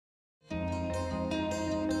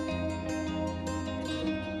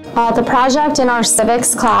The project in our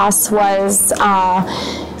civics class was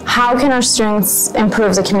how can our students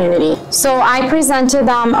improve the community? So I presented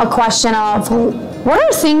them a question of what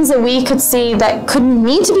are things that we could see that could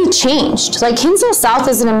need to be changed? Like Hinsdale South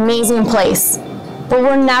is an amazing place, but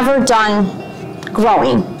we're never done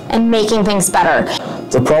growing and making things better.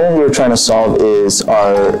 The problem we're trying to solve is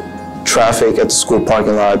our traffic at the school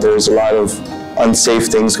parking lot. There's a lot of unsafe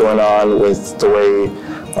things going on with the way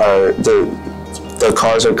the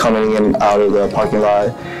cars are coming in and out of the parking lot.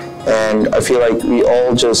 And I feel like we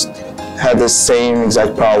all just had the same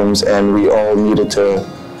exact problems and we all needed to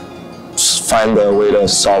find a way to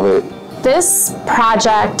solve it. This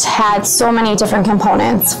project had so many different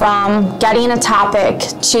components, from getting a topic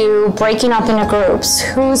to breaking up into groups,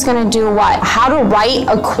 who's going to do what, how to write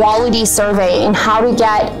a quality survey, and how to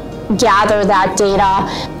gather that data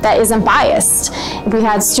that isn't biased. We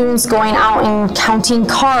had students going out and counting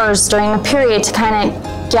cars during the period to kind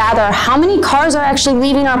of gather how many cars are actually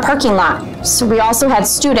leaving our parking lot. So we also had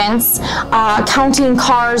students counting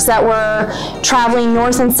cars that were traveling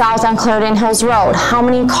north and south on Clarendon Hills Road. How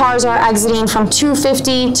many cars are exiting from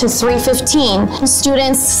 250 to 315?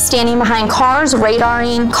 Students standing behind cars,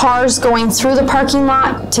 radaring cars going through the parking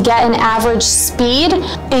lot to get an average speed.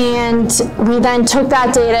 And we then took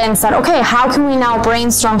that data and said, okay, how can we now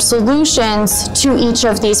brainstorm solutions to each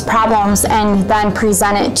of these problems and then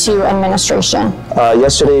present it to administration?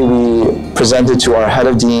 Yesterday we presented to our head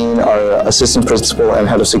of dean, our assistant principal, and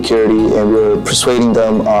head of security, and we were persuading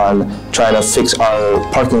them on trying to fix our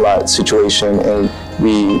parking lot situation, and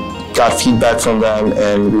we got feedback from them,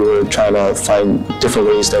 and we were trying to find different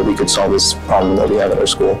ways that we could solve this problem that we have at our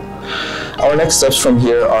school. Our next steps from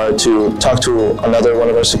here are to talk to another one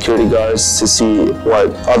of our security guards to see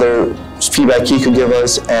what other feedback he could give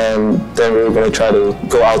us, and then we're going to try to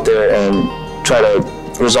go out there and try to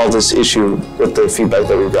resolve this issue with the feedback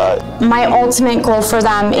that we got. My ultimate goal for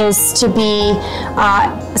them is to be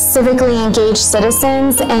civically engaged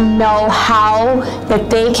citizens and know how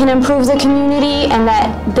that they can improve the community and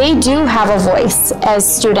that they do have a voice as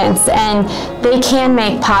students and they can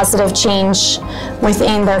make positive change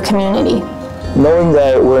within their community. Knowing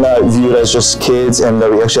that we're not viewed as just kids and that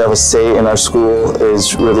we actually have a say in our school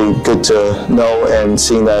is really good to know, and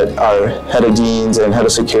seeing that our head of deans and head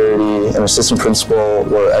of security and assistant principal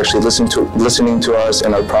were actually listening to us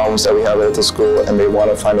and our problems that we have at the school, and they want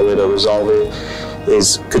to find a way to resolve it,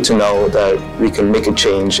 is good to know that we can make a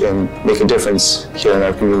change and make a difference here in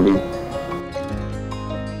our community.